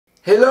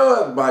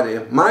Hello everybody,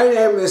 my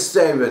name is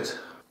David.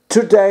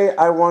 Today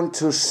I want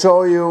to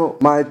show you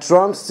my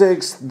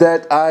drumsticks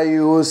that I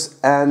use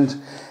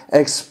and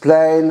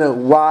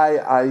explain why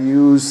I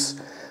use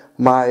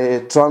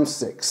my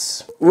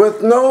drumsticks.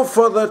 With no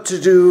further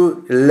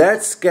ado,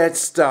 let's get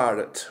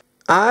started.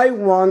 I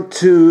want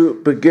to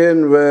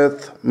begin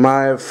with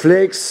my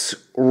Flix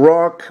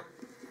rock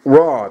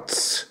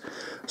rods.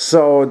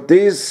 So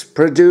these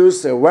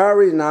produce a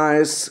very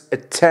nice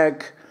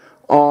attack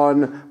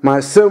on my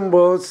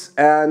cymbals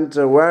and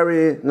a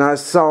very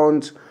nice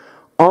sound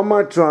on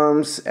my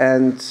drums,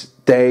 and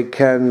they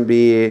can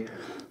be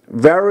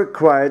very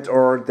quiet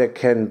or they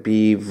can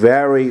be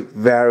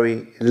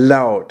very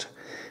loud,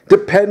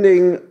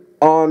 depending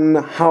on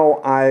how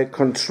I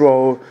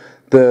control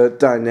the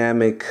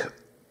dynamic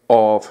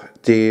of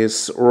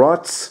these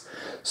rods.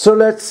 So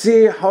let's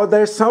see how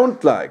they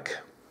sound like.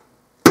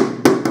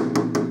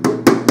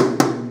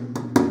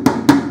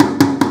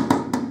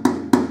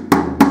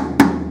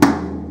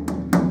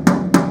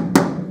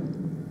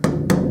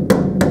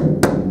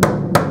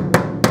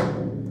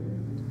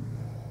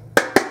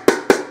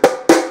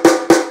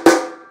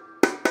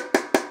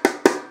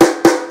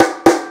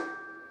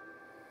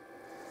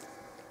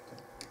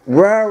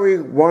 Very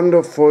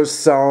wonderful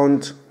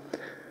sound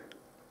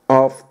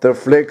of the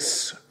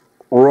Flix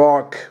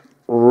rock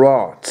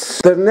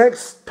rods. The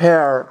next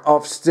pair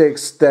of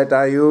sticks that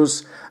I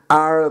use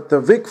are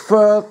the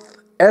firth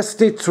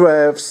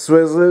SD12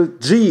 Swizzle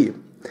G.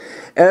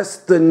 As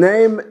the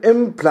name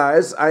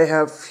implies, I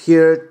have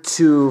here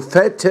two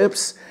fat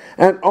tips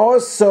and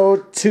also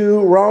two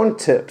round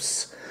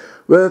tips.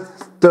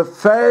 With the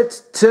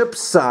fat tip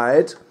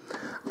side,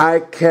 I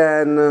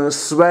can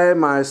sway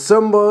my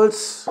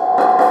cymbals,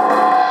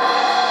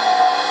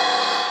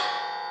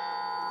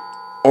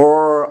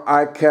 or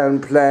I can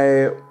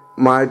play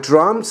my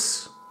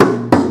drums.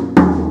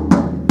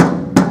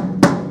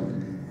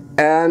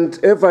 And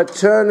if I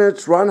turn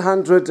it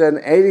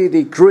 180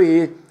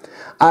 degrees,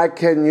 I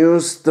can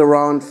use the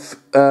round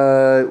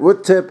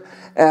wood tip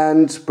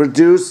and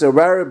produce a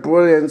very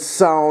brilliant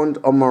sound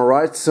on my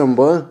right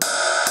cymbal.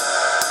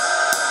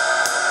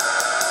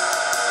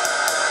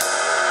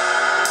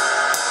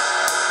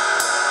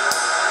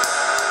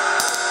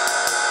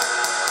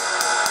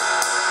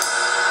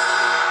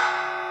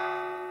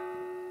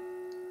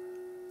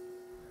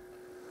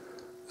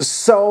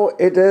 So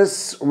it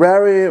is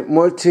very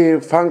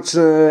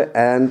multifunctional,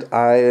 and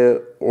I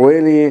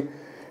really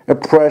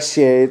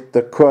appreciate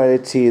the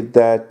quality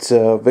that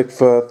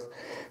firth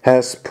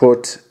has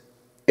put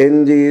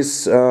in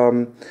these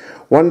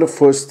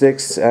wonderful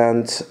sticks,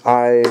 and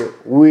I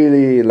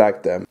really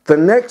like them. The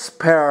next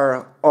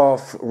pair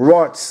of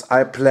rods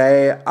I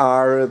play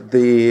are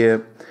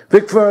the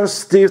firth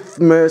Steve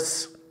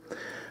Smith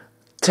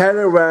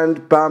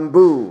Tolerant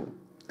Bamboo,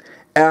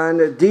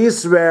 and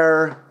these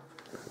were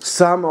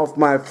some of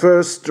my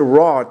first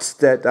rods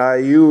that I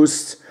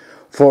used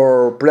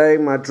for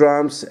playing my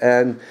drums,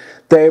 and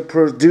they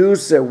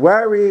produce a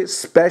very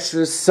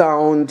special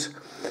sound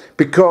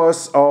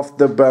because of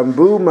the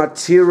bamboo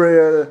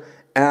material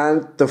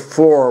and the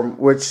form,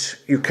 which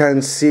you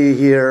can see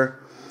here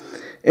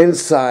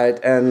inside,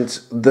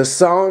 and the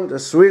sound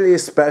is really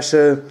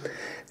special.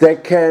 They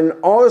can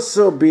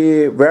also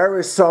be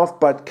very soft,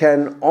 but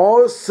can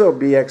also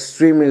be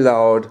extremely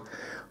loud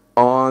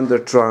on the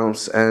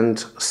drums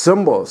and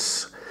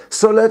cymbals.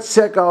 So let's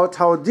check out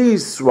how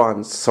these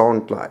ones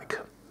sound like.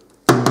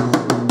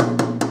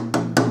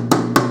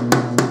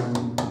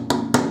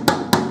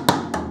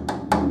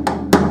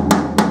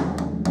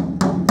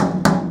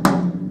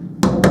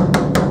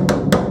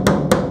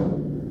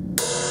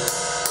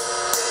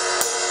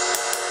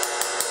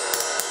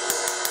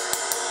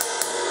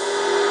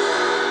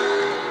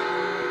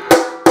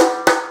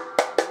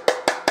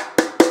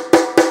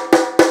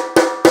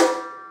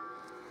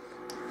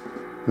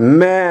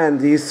 Man,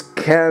 these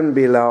can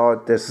be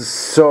loud. This is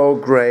so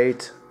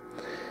great,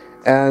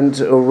 and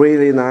a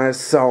really nice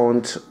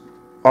sound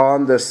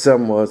on the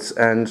cymbals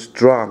and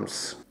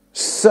drums.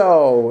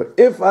 So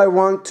if I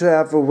want to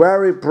have a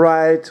very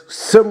bright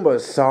cymbal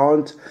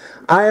sound,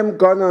 I am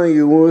gonna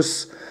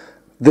use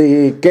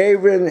the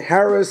Gavin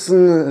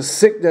Harrison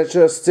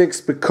signature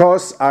sticks,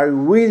 because I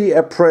really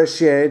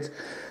appreciate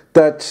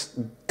that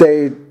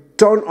they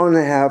don't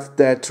only have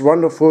that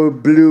wonderful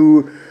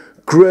blue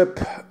grip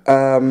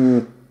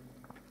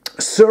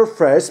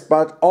surface,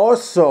 but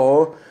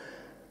also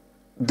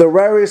the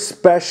very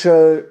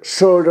special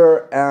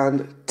shoulder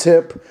and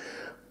tip,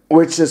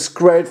 which is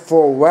great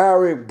for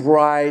very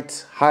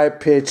bright,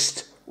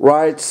 high-pitched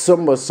right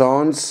cymbal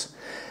sounds.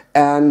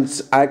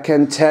 And I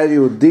can tell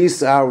you,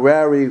 these are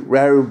very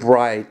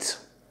bright.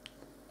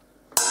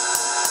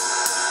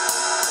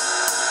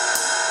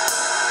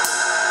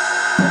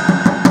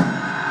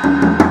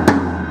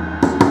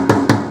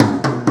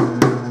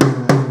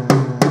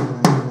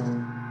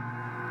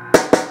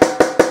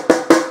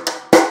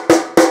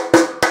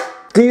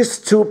 These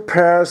two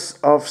pairs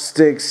of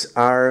sticks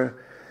are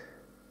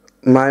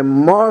my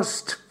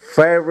most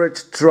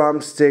favorite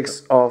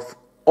drumsticks of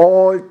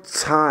all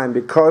time,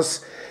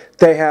 because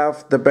they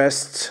have the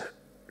best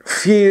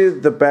feel,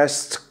 the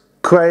best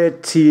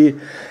quality,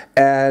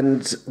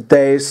 and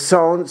they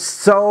sound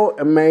so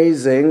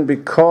amazing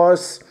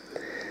because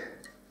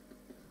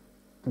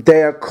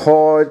they are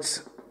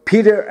called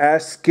Peter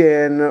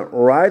Askin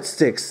ride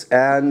sticks.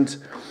 And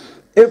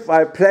if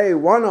I play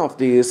one of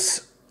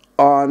these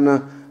on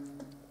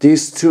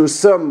these two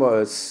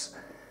cymbals,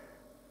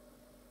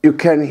 you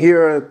can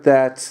hear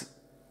that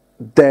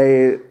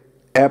they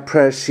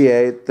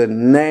appreciate the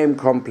name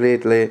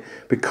completely,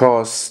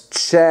 because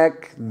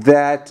check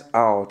that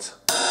out.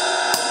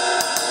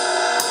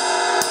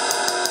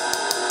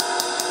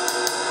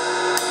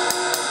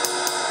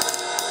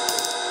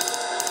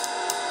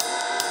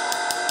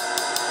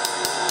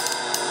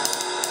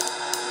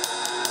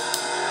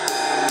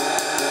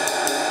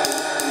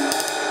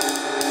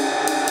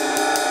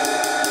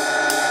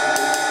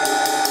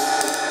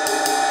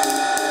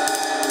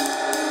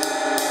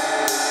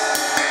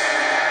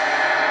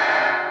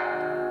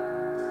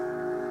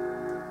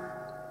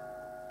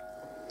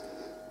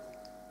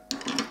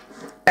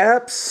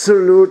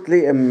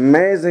 Absolutely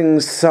amazing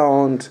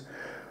sound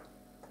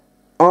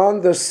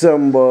on the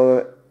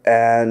cymbal,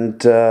 and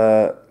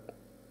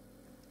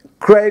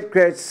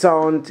great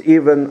sound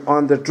even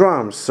on the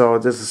drums. So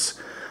this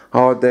is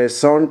how they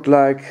sound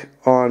like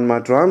on my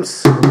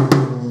drums.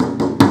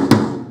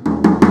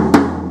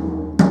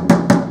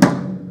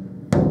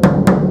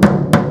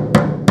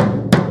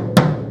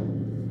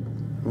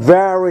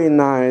 Very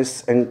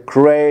nice and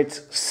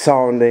great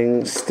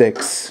sounding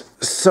sticks.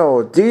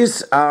 So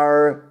these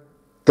are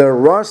the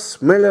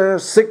Ross Miller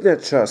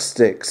signature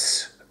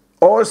sticks,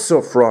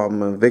 also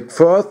from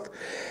Firth.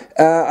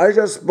 I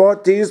just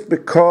bought these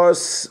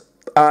because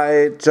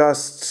I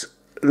just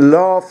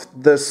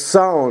loved the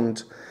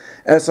sound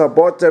as I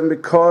bought them,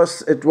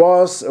 because it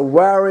was a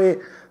very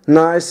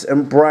nice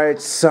and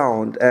bright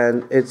sound,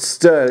 and it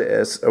still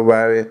is a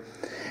very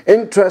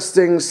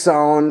interesting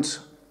sound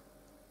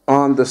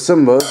on the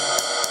cymbal.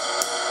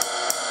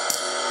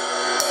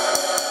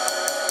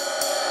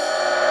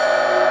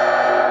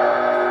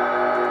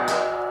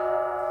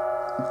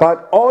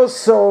 But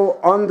also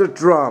on the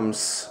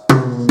drums.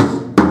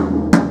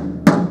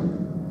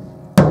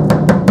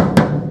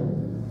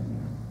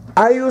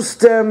 I use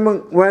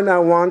them when I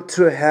want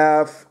to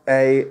have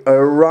a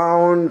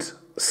round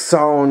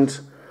sound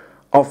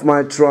of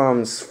my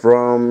drums,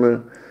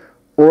 from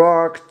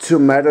rock to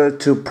metal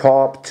to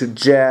pop to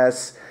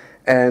jazz,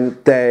 and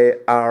they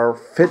are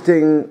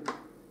fitting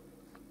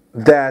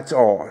that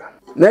all.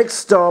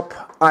 Next up,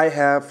 I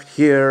have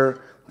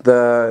here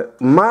the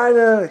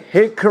Meinl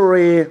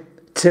Hickory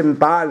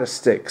timbale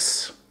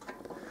sticks.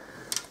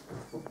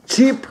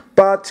 Cheap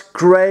but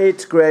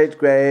great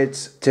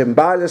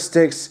timbale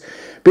sticks,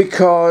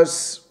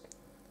 because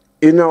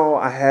you know,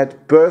 I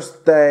had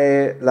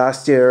birthday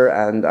last year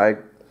and I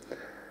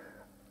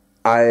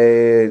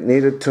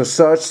needed to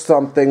search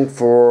something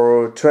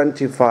for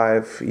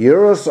 25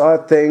 euros, I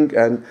think,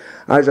 and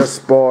I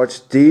just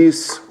bought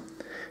these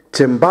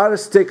timbale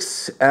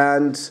sticks,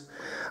 and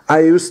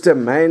I use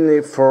them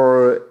mainly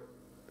for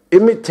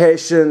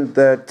imitation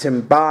the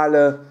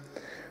timbale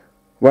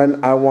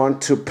when I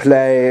want to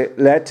play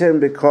Latin,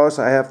 because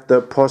I have the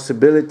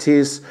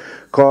possibilities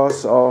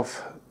because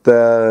of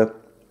the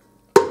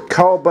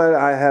cowbell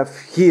I have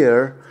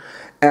here,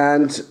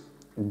 and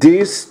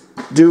these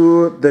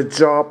do the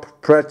job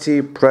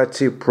pretty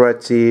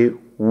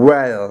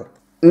well.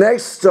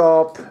 Next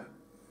up,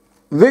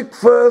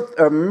 Firth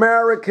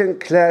American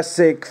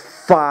Classic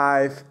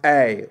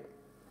 5A.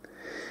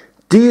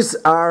 These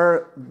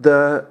are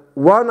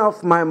one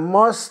of my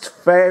most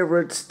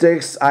favorite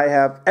sticks I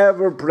have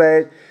ever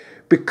played,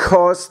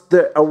 because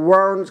the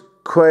around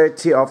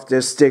quality of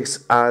the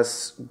sticks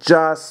is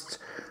just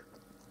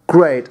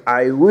great.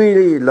 I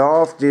really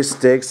love these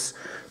sticks,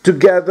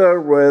 together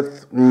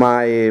with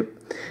my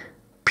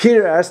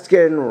Peter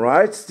Askin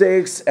ride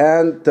sticks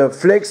and the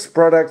Flix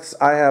products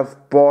I have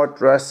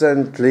bought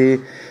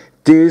recently.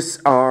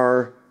 These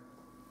are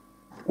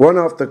one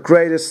of the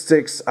greatest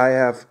sticks I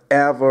have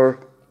ever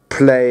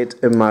played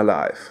in my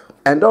life.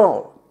 And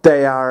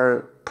they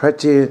are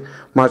pretty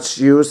much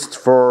used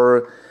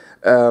for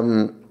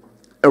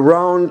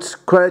around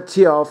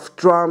quality of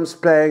drums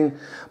playing,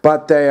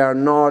 but they are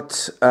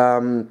not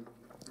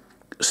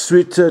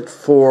suited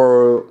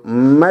for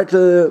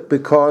metal,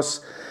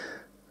 because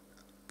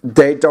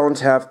they don't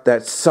have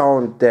that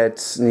sound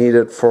that's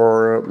needed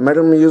for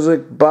metal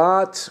music.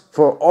 But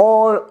for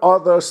all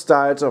other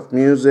styles of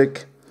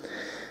music,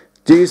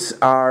 these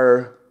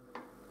are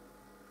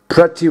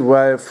pretty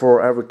well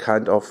for every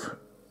kind of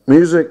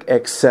music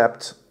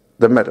except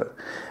the metal.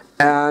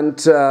 And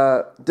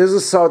this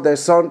is how they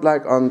sound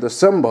like on the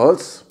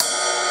cymbals.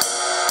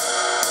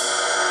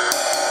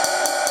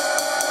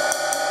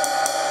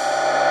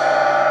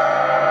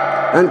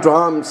 And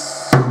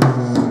drums.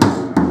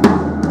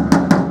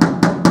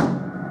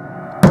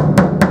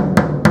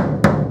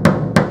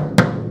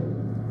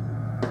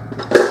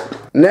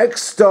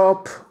 Next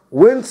up,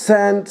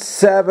 Vincent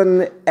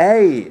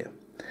 7A.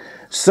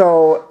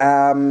 So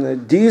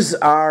these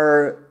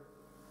are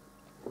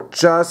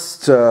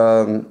just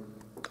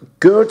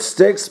good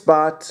sticks,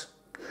 but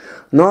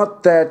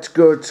not that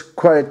good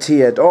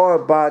quality at all,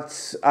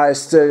 but I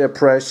still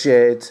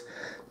appreciate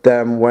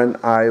them when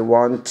I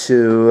want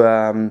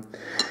to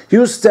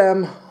use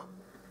them.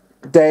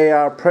 They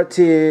are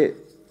pretty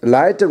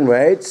light in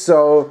weight,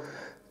 so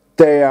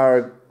they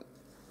are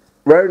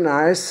very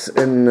nice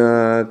in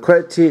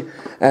quality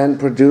and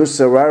produce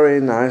a very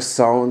nice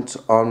sound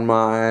on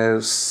my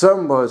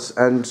cymbals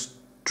and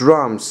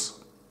drums.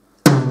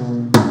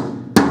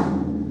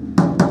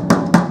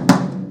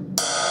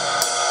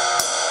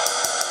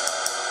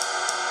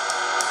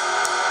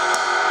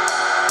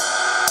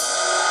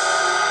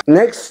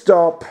 Next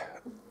up,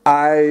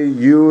 I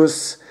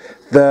use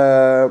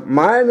the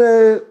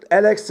Meinl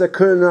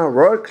Agner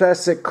World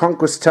Classic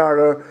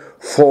Conquistator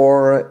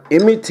for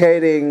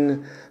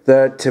imitating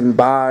the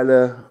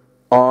timbale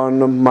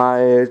on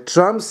my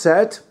drum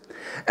set,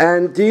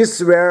 and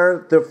these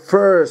were the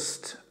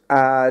first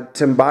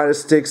timbale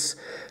sticks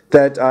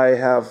that I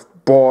have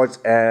bought,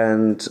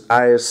 and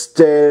I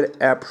still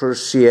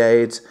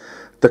appreciate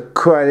the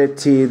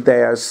quality.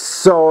 They are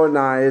so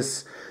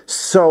nice,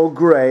 so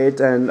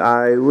great, and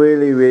I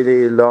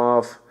really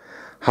love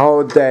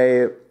how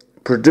they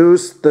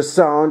produce the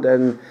sound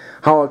and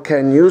how I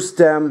can use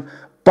them.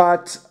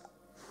 But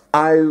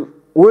I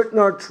would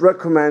not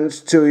recommend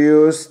to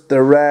use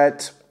the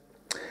red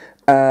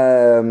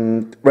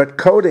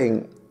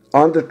coating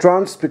on the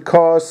drums,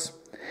 because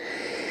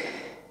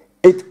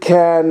it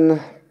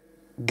can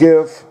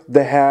give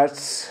the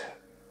heads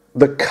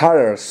the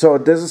color. So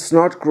this is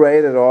not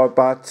great at all,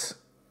 but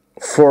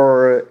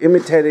for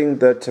imitating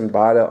the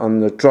timbale on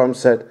the drum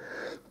set,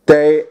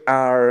 they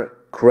are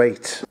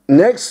great.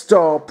 Next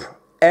up,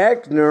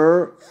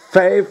 Agner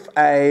firth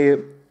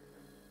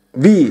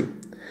V.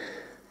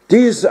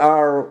 These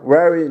are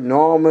very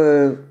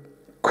normal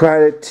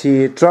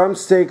quality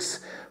drumsticks,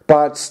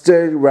 but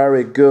still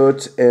very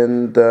good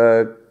in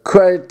the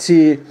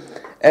quality,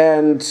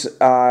 and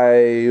I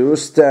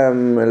use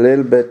them a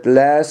little bit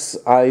less.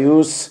 I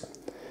use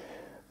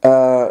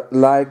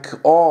like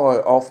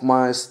all of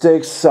my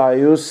sticks, I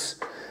use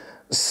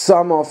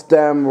some of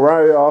them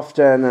very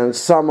often and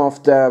some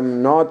of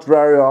them not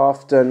very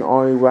often,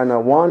 only when I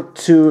want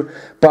to,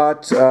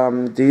 but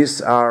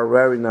these are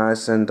very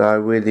nice and I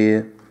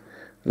really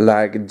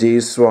like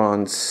these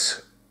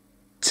ones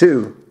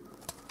too.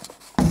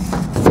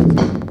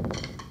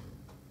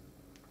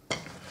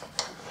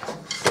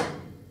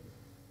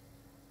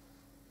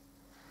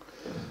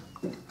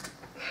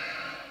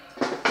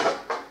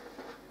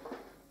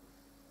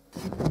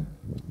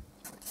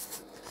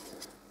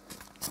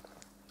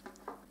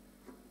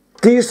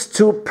 These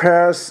two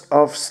pairs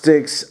of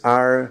sticks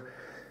are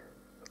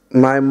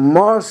my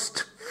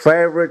most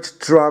favorite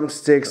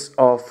drumsticks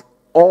of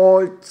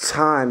all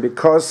time,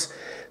 because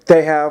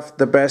they have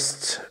the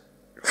best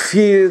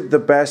feel, the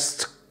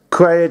best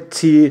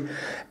quality,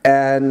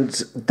 and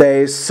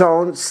they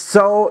sound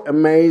so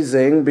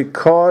amazing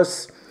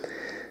because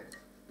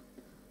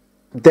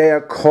they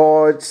are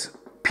called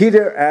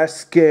Peter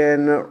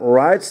Askin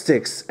ride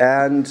sticks.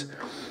 And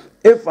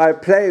if I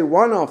play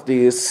one of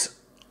these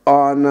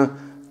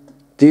on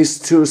these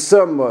two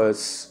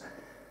cymbals,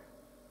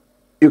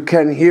 you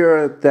can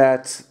hear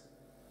that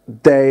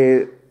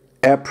they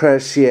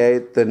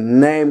appreciate the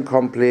name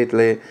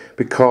completely,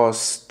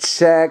 because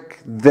check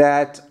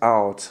that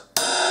out.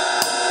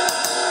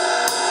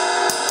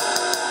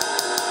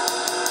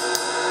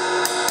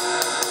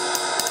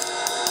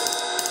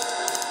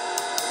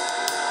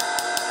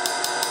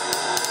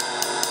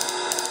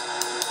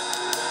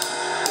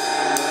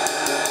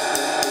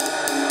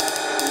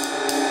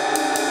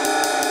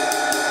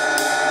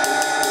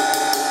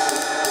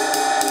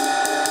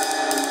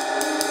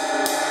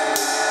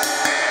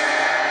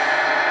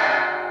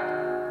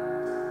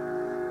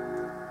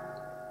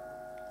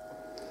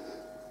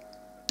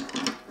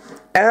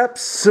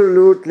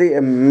 Absolutely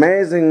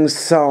amazing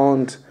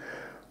sound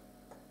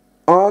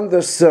on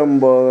the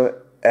cymbal,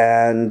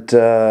 and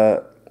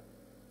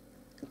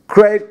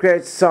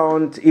great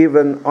sound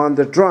even on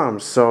the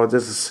drums. So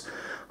this is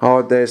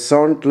how they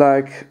sound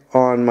like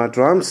on my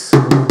drums.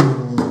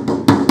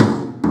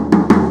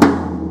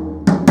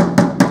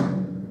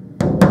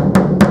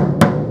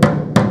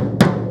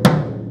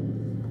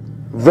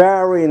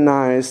 Very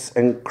nice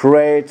and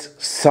great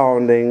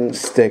sounding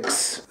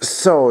sticks.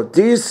 So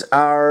these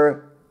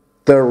are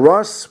the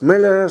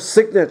Meinl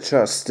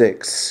signature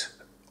sticks,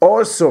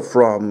 also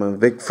from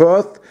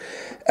firth.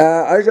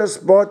 I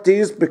just bought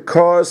these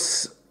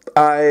because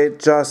I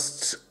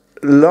just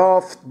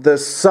loved the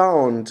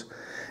sound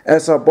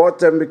as I bought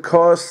them,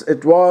 because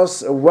it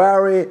was a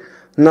very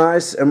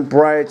nice and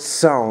bright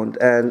sound,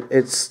 and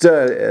it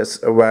still is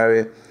a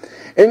very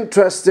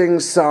interesting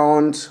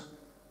sound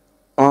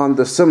on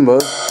the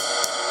cymbal.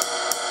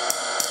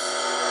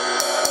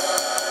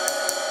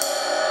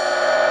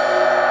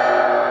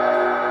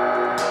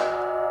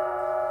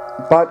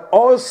 But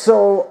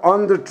also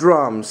on the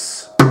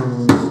drums.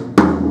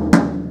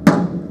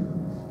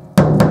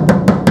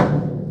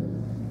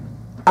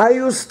 I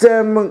use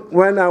them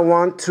when I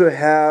want to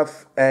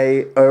have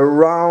a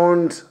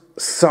round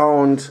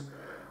sound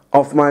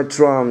of my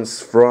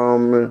drums,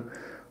 from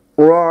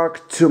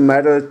rock to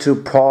metal to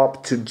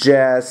pop to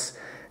jazz,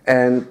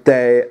 and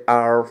they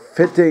are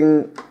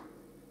fitting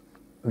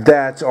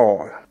that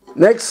all.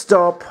 Next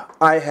up,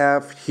 I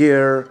have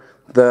here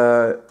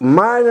the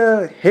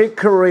Meinl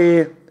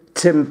Hickory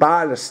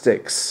timbale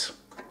sticks.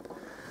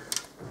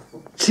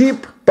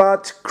 Cheap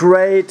but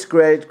great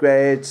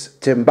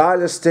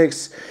timbale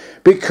sticks,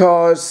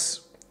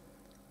 because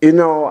you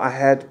know, I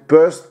had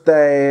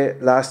birthday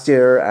last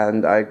year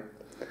and I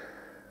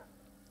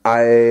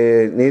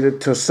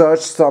needed to search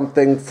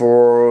something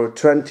for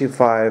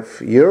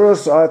 25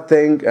 euros, I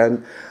think,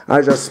 and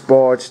I just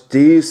bought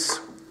these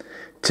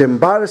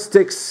timbale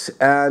sticks,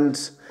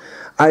 and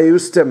I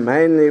use them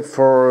mainly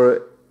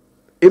for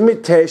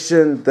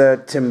imitation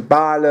the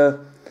timbale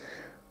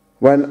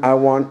when I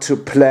want to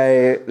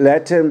play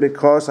Latin,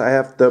 because I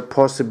have the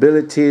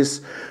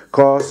possibilities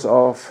because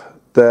of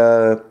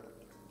the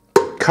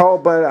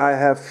cowbell I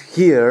have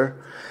here,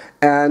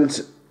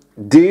 and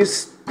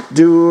these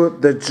do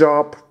the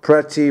job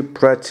pretty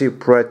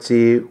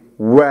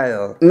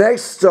well.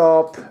 Next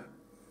up,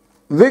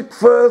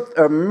 Firth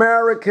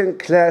American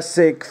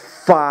Classic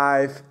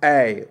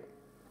 5A.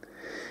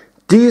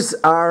 These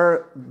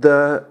are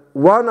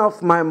one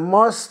of my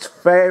most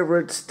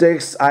favorite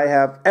sticks I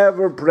have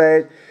ever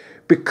played,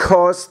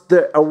 because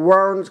the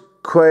around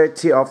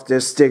quality of the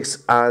sticks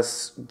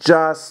is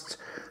just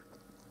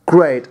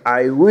great.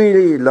 I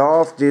really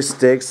love these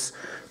sticks,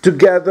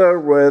 together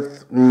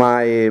with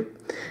my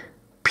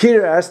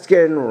Peter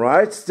Askin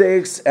ride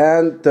sticks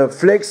and the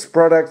Flix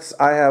products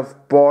I have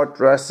bought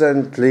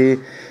recently.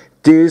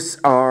 These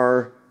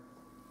are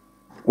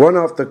one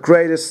of the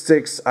greatest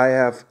sticks I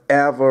have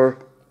ever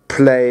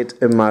played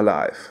in my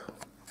life.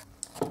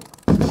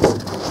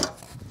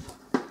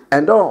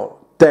 And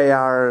they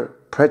are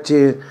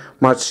pretty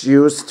much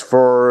used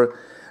for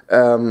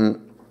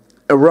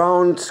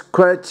around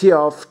quality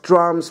of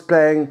drums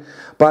playing,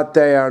 but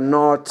they are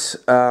not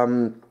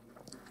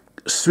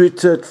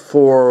suited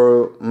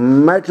for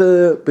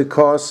metal,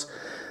 because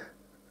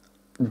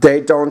they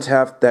don't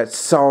have that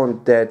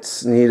sound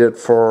that's needed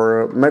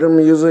for metal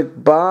music.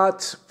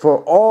 But for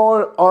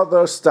all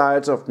other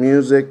styles of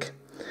music,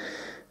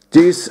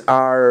 these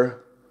are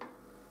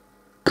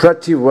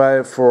pretty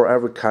well for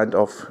every kind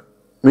of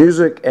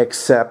music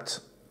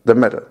except the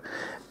metal.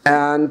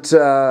 And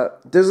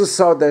this is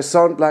how they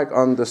sound like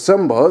on the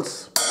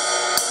cymbals.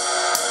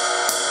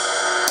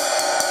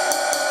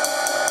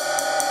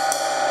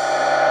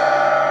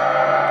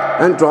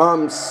 And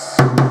drums.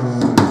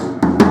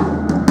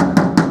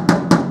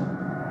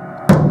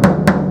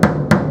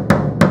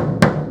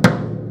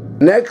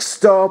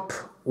 Next up,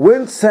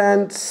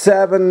 Vincent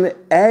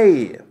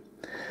 7A.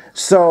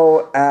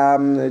 So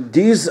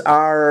these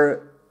are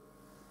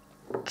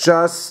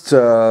just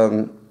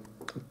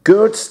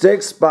good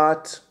sticks,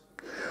 but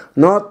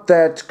not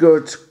that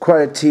good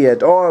quality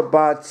at all,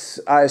 but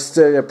I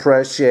still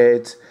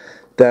appreciate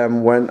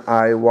them when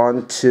I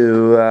want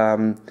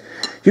to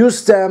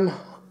use them.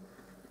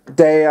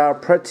 They are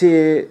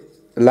pretty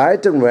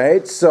light in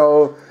weight,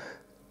 so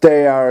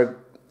they are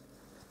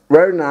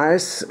very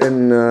nice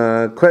in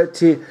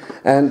quality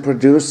and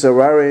produce a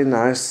very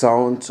nice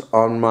sound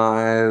on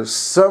my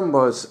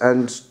cymbals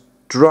and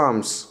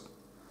drums.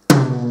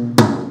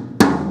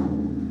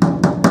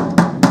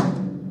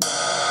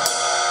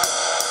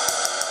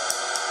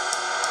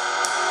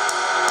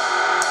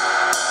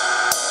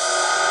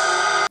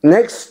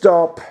 Next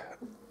up,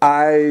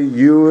 I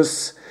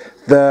use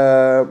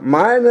the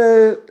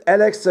Meinl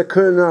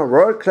Agner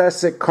World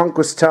Classic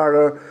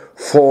Conquistador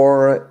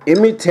for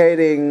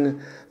imitating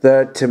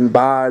the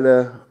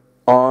timbale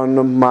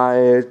on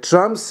my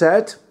drum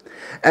set,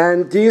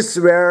 and these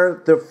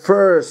were the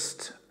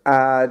first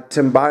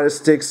timbale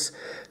sticks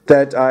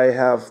that I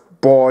have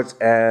bought,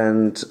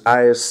 and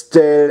I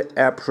still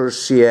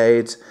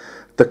appreciate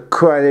the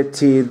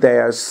quality. They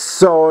are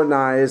so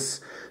nice,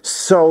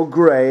 so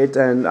great,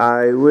 and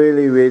I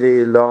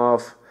really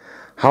love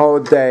how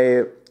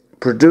they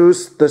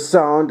produce the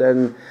sound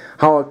and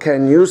how I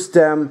can use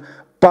them.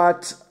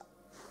 But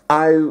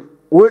I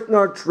would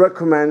not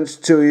recommend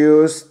to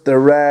use the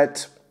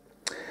red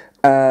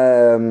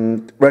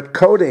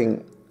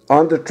coating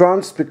on the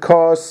drums,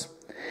 because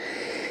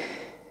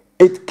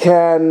it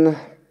can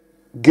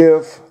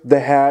give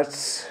the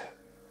heads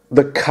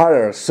the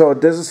color. So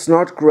this is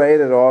not great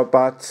at all,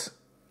 but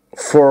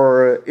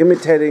for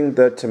imitating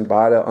the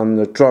timbale on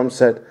the drum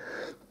set,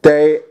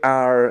 they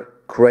are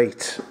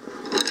great.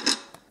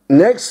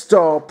 Next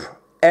up,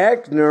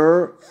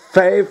 Agner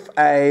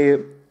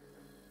 5A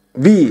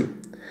V.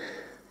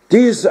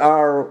 These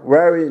are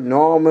very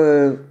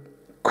normal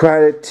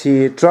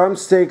quality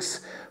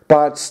drumsticks,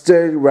 but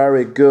still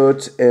very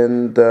good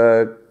in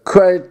the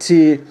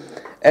quality,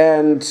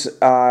 and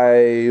I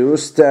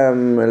use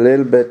them a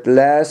little bit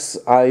less.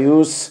 I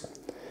use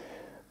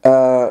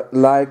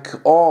like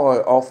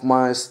all of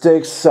my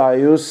sticks, I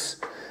use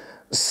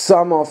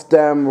some of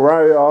them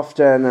very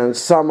often and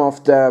some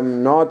of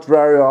them not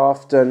very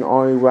often,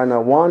 only when I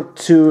want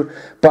to,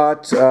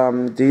 but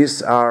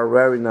these are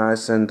very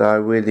nice and I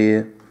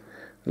really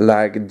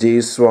like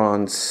these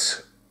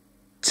ones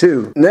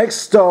too. Next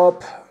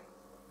stop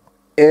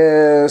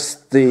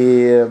is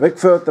the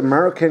Firth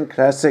American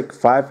Classic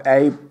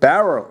 5A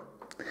barrel.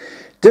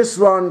 This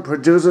one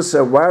produces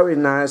a very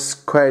nice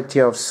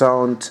quality of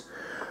sound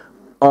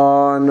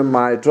on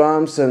my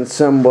drums and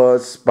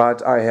cymbals,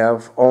 but I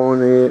have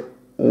only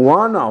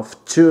one of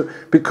two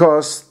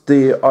because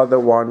the other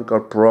one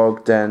got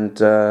broke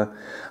and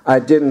I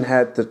didn't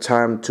have the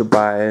time to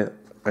buy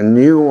a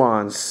new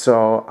one,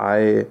 so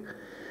I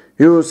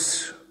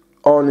use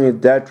only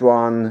that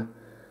one,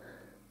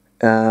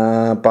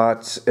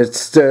 but it's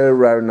still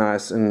very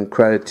nice in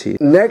quality.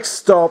 Next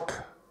stop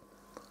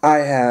I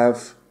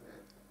have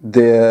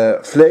the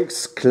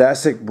Flix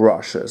classic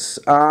brushes.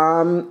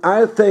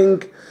 I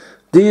think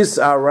these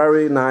are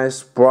very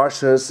nice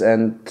brushes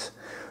and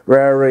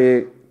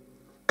very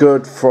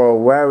good for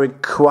very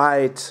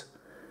quiet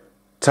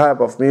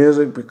type of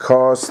music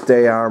because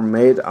they are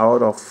made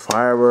out of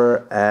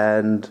fiber,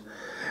 and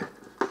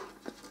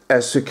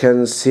as you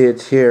can see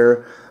it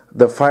here,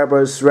 the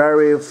fiber is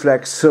very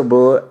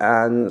flexible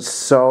and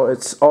so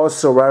it's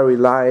also very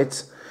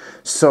light,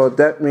 so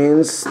that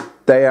means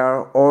they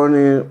are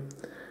only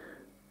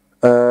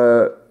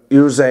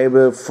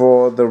usable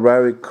for the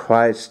very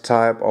quiet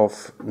type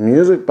of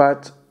music,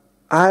 but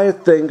I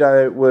think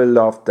I will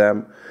love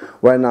them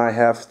when I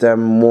have them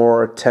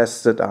more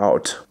tested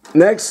out.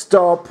 Next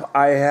stop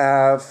I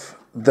have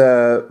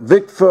the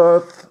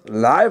Firth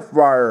live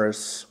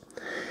wires.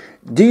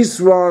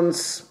 These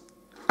ones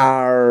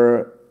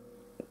are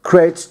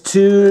create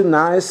two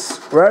nice,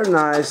 very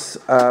nice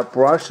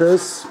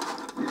brushes,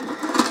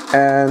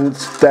 and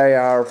they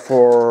are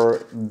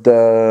for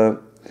the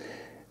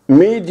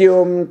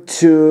medium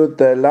to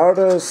the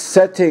louder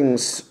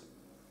settings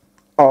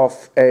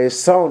of a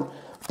sound.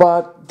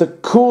 But the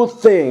cool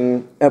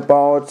thing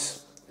about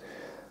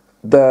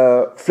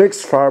the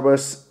Flix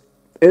fibers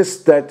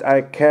is that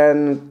I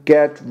can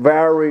get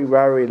very,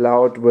 very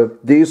loud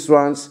with these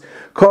ones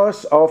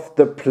because of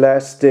the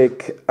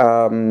plastic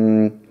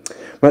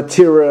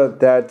material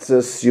that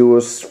is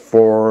used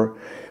for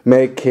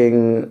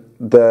making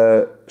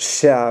the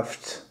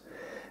shaft,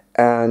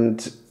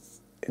 and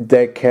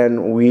they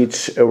can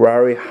reach a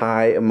very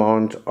high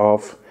amount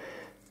of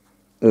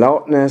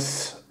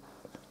loudness,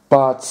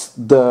 but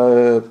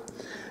the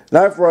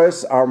live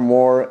wires are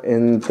more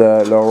in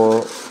the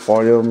lower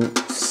volume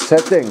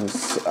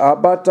settings,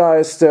 but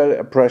I still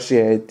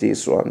appreciate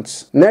these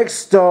ones. Next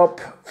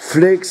stop,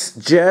 Flix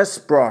jazz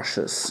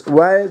brushes.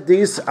 Well,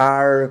 these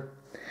are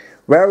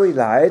very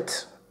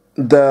light,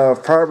 the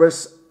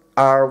fibers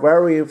are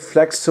very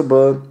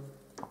flexible,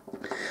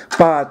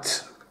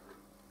 but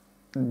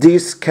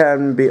these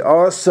can be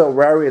also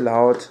very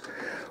loud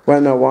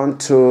when I want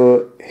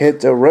to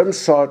hit a rim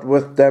shot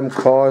with them,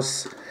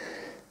 cause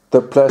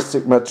the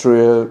plastic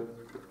material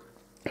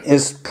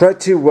is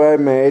pretty well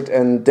made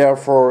and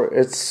therefore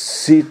it's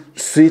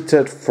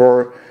suited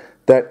for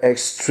that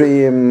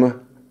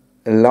extreme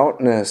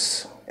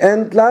loudness.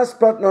 And last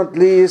but not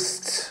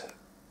least,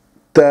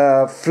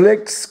 the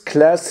Flix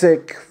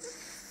classic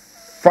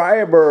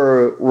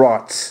fiber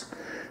rods.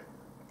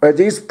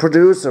 These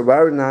produce a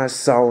very nice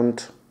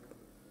sound.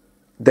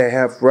 They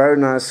have very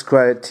nice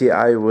quality.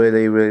 I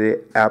really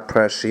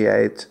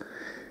appreciate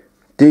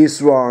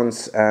these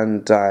ones,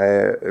 and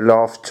I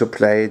love to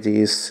play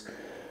these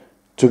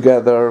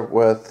together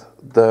with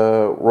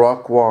the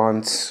rock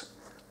ones.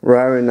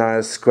 Very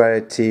nice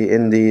quality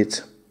indeed.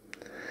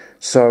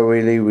 So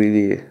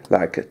really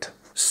like it.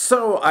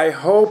 So I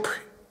hope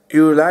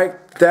you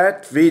liked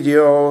that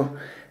video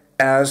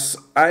as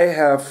I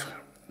have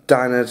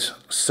done it.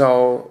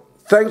 So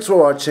thanks for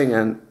watching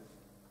and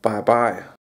bye bye.